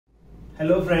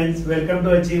Hello friends, welcome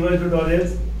to Achiever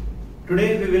Tutorials.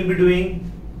 Today we will be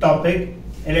doing topic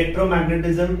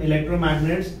electromagnetism,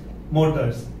 electromagnets,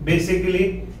 motors.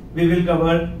 Basically we will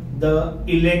cover the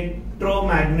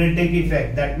electromagnetic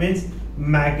effect, that means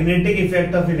magnetic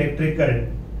effect of electric current.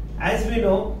 As we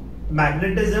know,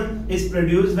 magnetism is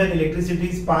produced when electricity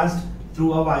is passed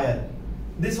through a wire.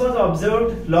 This was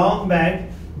observed long back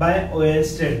by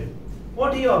Oersted.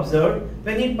 What he observed,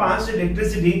 when he passed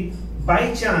electricity,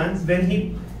 by chance when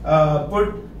he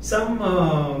put some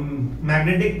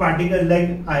magnetic particles like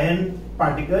iron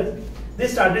particles, they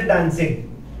started dancing.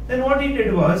 Then what he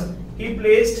did was, he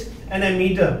placed an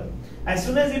ammeter. As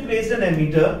soon as he placed an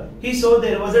ammeter, he saw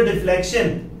there was a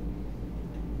deflection.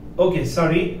 When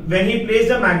he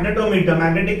placed a magnetometer,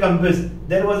 magnetic compass,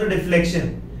 there was a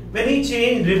deflection. When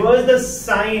he reversed the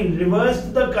sign,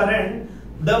 reversed the current,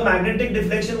 the magnetic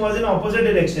deflection was in opposite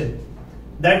direction.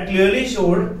 That clearly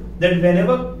showed that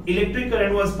whenever electric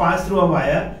current was passed through a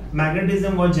wire,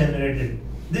 magnetism was generated.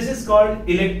 This is called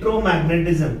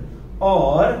electromagnetism,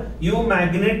 or you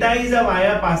magnetize a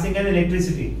wire passing an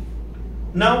electricity.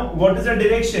 Now, what is the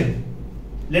direction?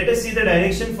 Let us see the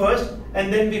direction first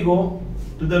and then we go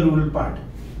to the rule part.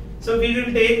 So we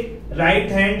will take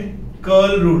right hand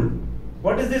curl rule.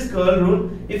 What is this curl rule?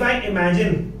 If I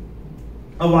imagine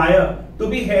a wire to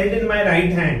be held in my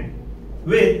right hand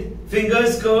with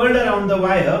fingers curled around the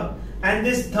wire and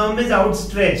this thumb is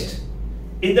outstretched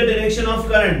in the direction of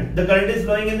current. The current is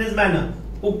flowing in this manner,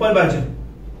 upar baju.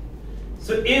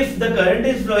 So if the current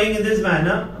is flowing in this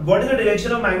manner, what is the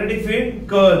direction of magnetic field?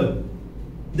 Curl.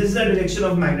 This is the direction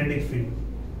of magnetic field.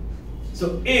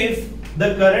 So if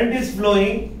the current is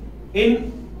flowing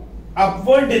in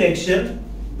upward direction,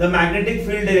 the magnetic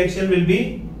field direction will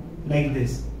be like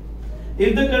this.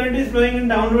 If the current is flowing in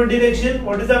downward direction,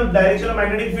 what is the direction of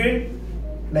magnetic field?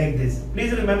 Like this.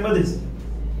 Please remember this.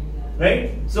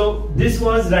 Right? So this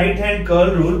was right hand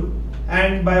curl rule,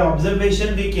 and by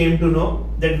observation we came to know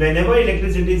that whenever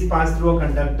electricity is passed through a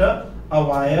conductor, a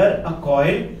wire, a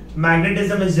coil,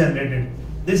 magnetism is generated.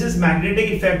 This is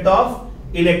magnetic effect of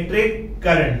electric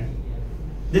current.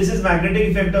 This is magnetic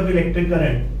effect of electric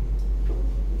current.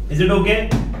 Is it okay?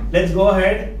 Let's go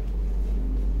ahead.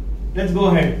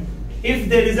 If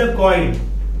there is a coil,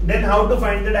 then how to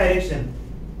find the direction?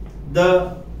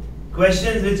 The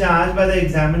questions which are asked by the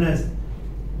examiners,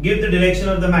 give the direction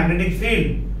of the magnetic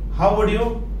field. How would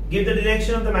you give the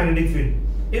direction of the magnetic field?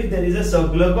 If there is a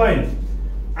circular coil,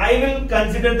 I will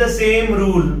consider the same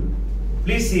rule.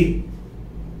 Please see.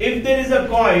 If there is a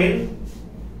coil,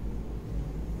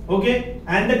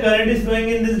 and the current is flowing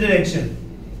in this direction,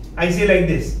 I say like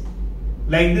this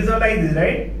or like this,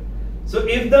 right? So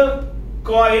if the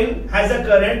coil has a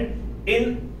current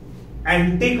in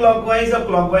anti-clockwise or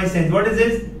clockwise sense, what is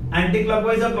this?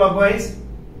 Anti-clockwise or clockwise?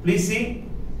 Please see,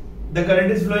 the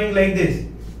current is flowing like this.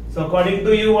 So according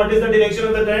to you, what is the direction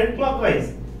of the current?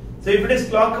 Clockwise. So if it is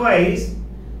clockwise,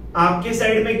 आपके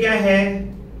side में क्या है?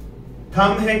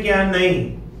 Thumb है क्या?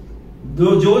 नहीं.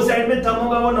 जो side में thumb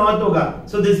होगा वो नॉर्थ होगा.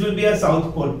 So this will be a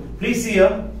south pole. Please see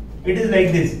here, it is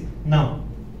like this now.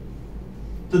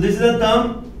 So this is a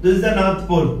thumb, this is the north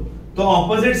pole. So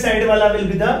opposite side wala will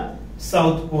be the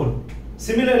south pole.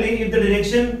 Similarly, if the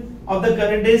direction of the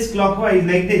current is clockwise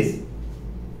like this,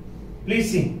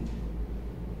 please see,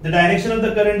 the direction of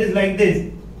the current is like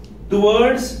this.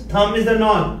 Towards thumb is the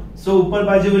north, so upper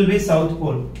baju will be south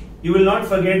pole. You will not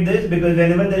forget this, because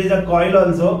whenever there is a coil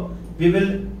also, we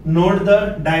will note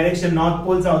the direction north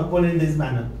pole, south pole in this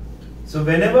manner. So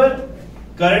whenever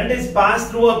current is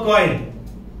passed through a coil,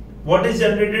 what is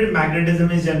generated?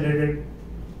 Magnetism is generated.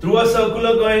 Through a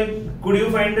circular coil, could you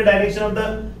find the direction of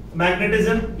the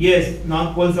magnetism? Yes,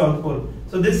 north pole, south pole.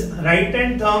 So this right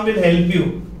hand thumb will help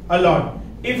you a lot.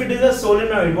 If it is a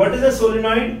solenoid, what is a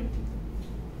solenoid?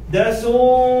 There are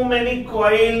so many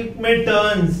coil में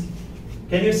turns.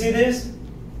 Can you see this?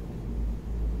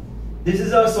 This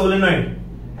is a solenoid,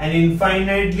 an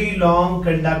infinitely long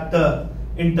conductor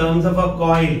in terms of a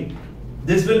coil.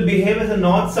 This will behave as a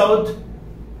north-south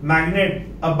magnet,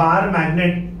 a bar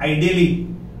magnet ideally.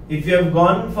 If you have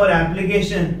gone for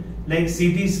application like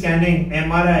CT scanning,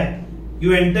 MRI,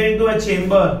 you enter into a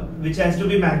chamber which has to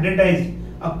be magnetized.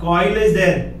 A coil is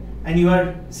there and you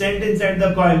are sent inside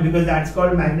the coil, because that's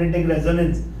called magnetic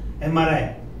resonance,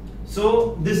 MRI.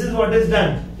 So this is what is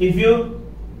done. If you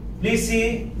please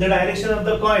see the direction of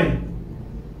the coil,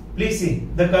 please see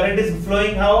the current is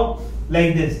flowing how?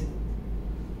 Like this.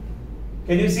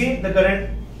 Can you see the current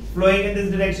flowing in this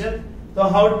direction? So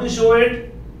how to show it?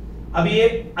 अभी ये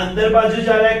अंदर बाजू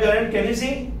जा रहा है current. Can you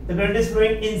see? The current is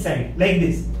flowing inside like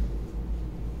this.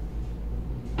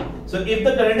 So if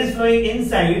the current is flowing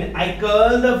inside, I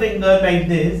curl the finger like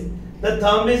this. The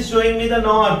thumb is showing me the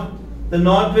north. The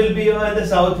north will be here and the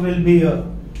south will be here.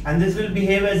 And this will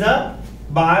behave as a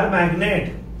bar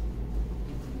magnet.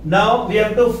 Now we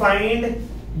have to find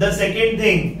the second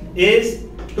thing is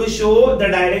to show the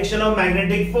direction of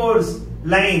magnetic force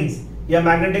lines,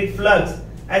 magnetic flux.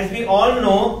 As we all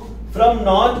know, from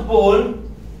North Pole,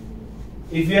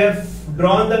 if you have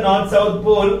drawn the North-South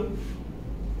Pole,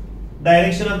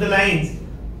 direction of the lines,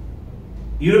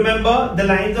 you remember the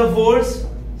lines of force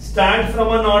start from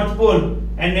a North Pole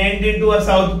and end into a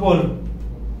South Pole,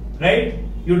 right?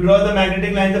 You draw the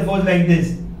magnetic lines of force like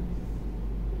this,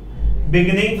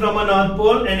 beginning from a North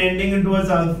Pole and ending into a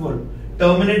South Pole,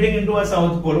 terminating into a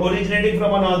South Pole, originating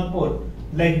from a North Pole,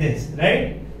 like this,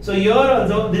 right? So here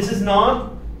also, this is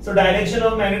north, so direction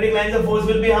of magnetic lines of force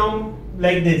will be how?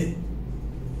 Like this.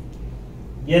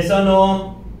 Yes or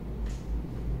no?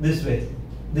 This way.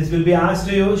 This will be asked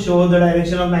to you, show the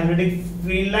direction of magnetic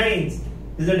field lines.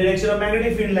 This is the direction of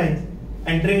magnetic field lines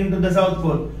entering into the South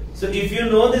Pole. So if you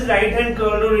know this right hand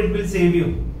curl rule, it will save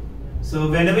you. So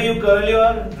whenever you curl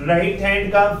your right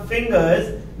hand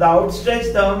fingers, the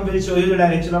outstretched thumb will show you the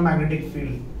direction of magnetic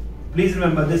field. Please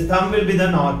remember, this thumb will be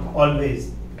the north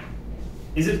always.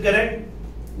 Is it correct?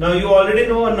 Now you already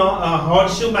know a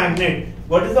horseshoe magnet.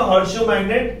 What is the horseshoe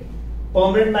magnet?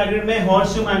 Permanent magnet mein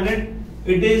horseshoe magnet.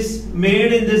 It is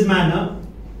made in this manner.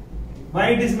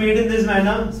 Why it is made in this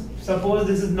manner? Suppose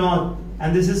this is north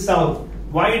and this is south.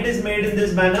 Why it is made in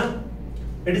this manner?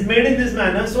 It is made in this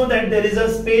manner so that there is a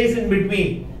space in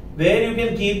between where you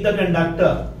can keep the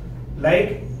conductor,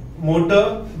 like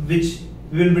motor, which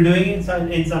we will be doing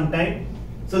in some time.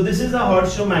 So this is a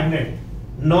horseshoe magnet,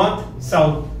 north,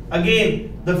 south.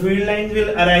 Again, the field lines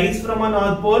will arise from a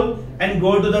north pole and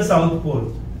go to the south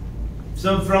pole.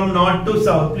 So from north to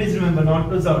south, please remember north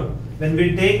to south. When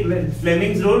we take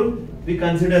Fleming's rule, we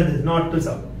consider this north to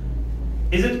south.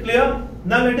 Is it clear?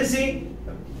 Now let us see.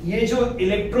 ये जो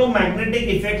electromagnetic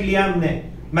effect लिया हमने,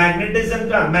 magnetism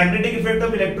का, magnetic effect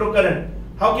of electrocurrent.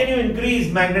 How can you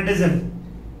increase magnetism?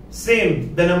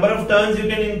 Same, the number of turns you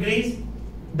can increase,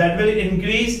 that will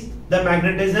increase the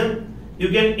magnetism. You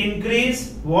can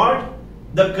increase what?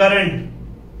 The current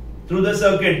through the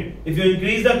circuit. If you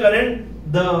increase the current,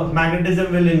 the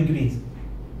magnetism will increase.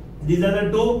 These are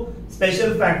the two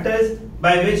special factors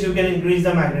by which you can increase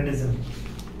the magnetism.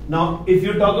 Now, if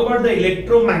you talk about the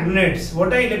electromagnets,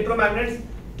 what are electromagnets?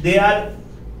 They are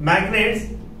magnets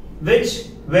which,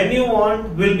 when you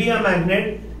want, will be a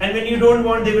magnet, and when you don't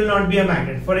want, they will not be a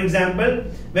magnet. For example,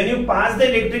 when you pass the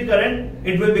electric current,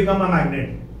 it will become a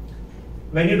magnet.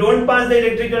 When you don't pass the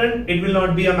electric current, it will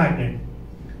not be a magnet.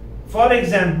 For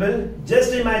example,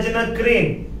 just imagine a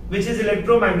crane which is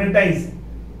electromagnetized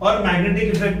or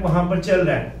magnetic effect वहां पर चल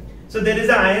रहा है. So there is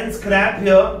an iron scrap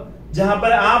here. जहां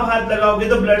पर आप हाथ लगाओगे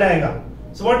तो blood आएगा.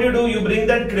 So what you do? You bring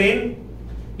that crane,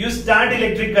 you start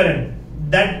electric current.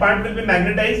 That part will be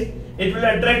magnetized. It will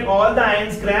attract all the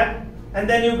iron scrap, and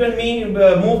then you can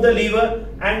move the lever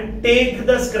and take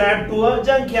the scrap to a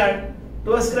junkyard,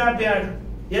 to a scrap yard.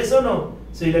 Yes or no?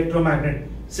 So electromagnet.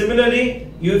 Similarly,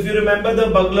 if you remember the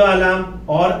burglar alarm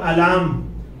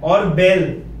or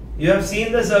bell, you have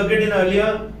seen the circuit in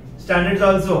earlier standards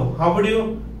also. How would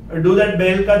you do that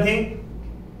bell ka thing?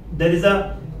 There is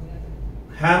a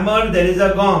hammer, there is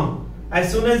a gong.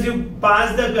 As soon as you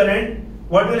pass the current,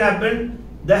 what will happen?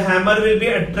 The hammer will be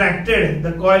attracted.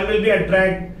 The coil will be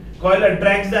coil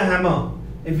attracts the hammer.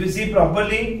 If you see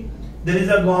properly, there is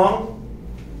a gong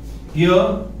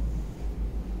here,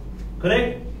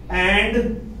 correct?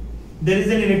 And there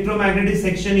is an electromagnetic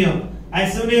section here.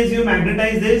 As soon as you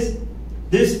magnetize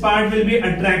this part will be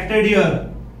attracted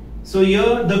here. So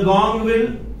here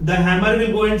the hammer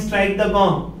will go and strike the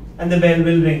gong and the bell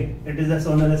will ring. It is a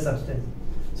sonorous substance.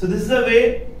 So this is the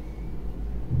way.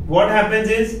 What happens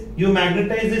is you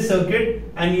magnetize the circuit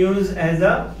and use as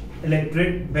a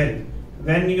electric bell.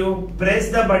 When you press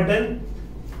the button,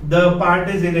 the part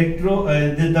is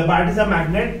the part is a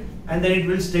magnet, and then it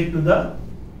will stick to the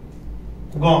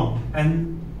gong,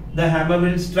 and the hammer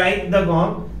will strike the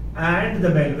gong and the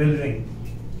bell will ring.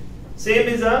 Same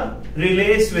is a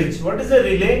relay switch. What is a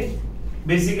relay?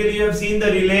 Basically, you have seen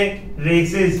the relay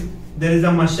races. There is a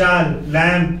mashal,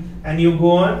 lamp, and you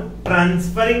go on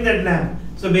transferring that lamp.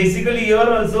 So basically here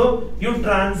also you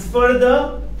transfer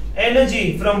the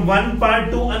energy from one part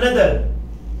to another.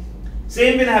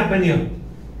 Same will happen here.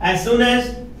 As soon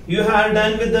as you are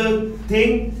done with the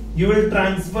thing, you will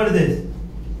transfer this.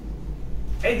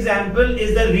 Example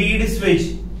is the reed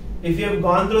switch. If you have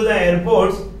gone through the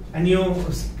airports and you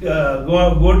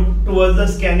go towards the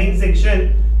scanning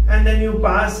section, and then you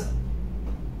pass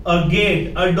a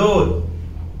gate, a door,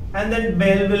 and then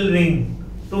bell will ring,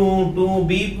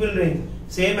 beep will ring.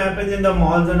 Same happens in the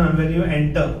malls and when you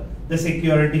enter the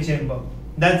security chamber.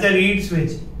 That's a reed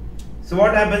switch. So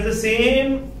what happens? The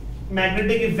same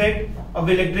magnetic effect of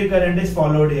electric current is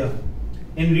followed here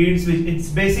in reed switch. It's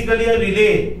basically a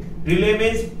relay. Relay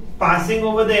means passing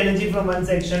over the energy from one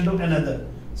section to another.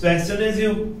 So as soon as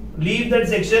you leave that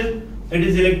section, it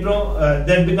is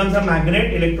that becomes a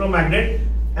magnet, electromagnet,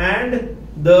 and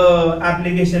the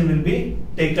application will be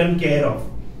taken care of.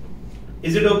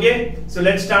 Is it okay? So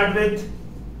let's start with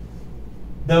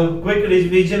the quick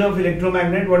revision of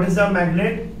electromagnet. What is a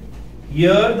magnet?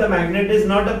 Here the magnet is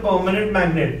not a permanent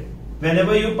magnet.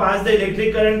 Whenever you pass the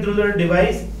electric current through the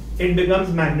device, it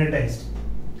becomes magnetized.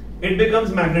 It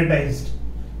becomes magnetized.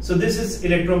 So this is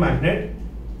electromagnet.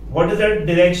 What is that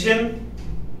direction?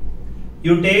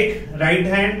 You take right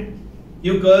hand,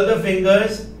 you curl the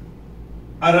fingers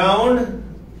around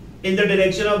in the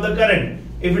direction of the current.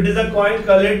 If it is a coil,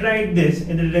 curl it like this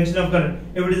in the direction of current.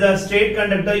 If it is a straight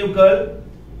conductor, you curl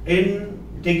in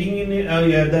taking in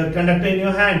the conductor in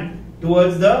your hand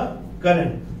towards the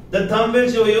current. The thumb will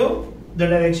show you the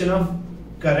direction of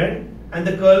current and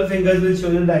the curl fingers will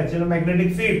show you the direction of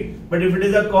magnetic field. But if it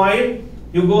is a coil,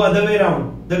 you go other way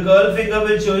around. The curl finger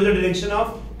will show you the direction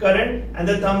of current and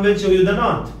the thumb will show you the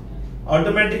north.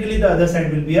 Automatically the other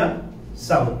side will be a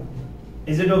south.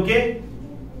 Is it okay?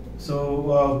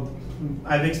 So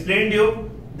I've explained you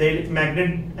the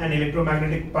magnet and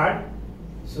electromagnetic part.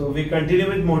 So we continue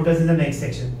with motors in the next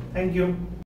section. Thank you.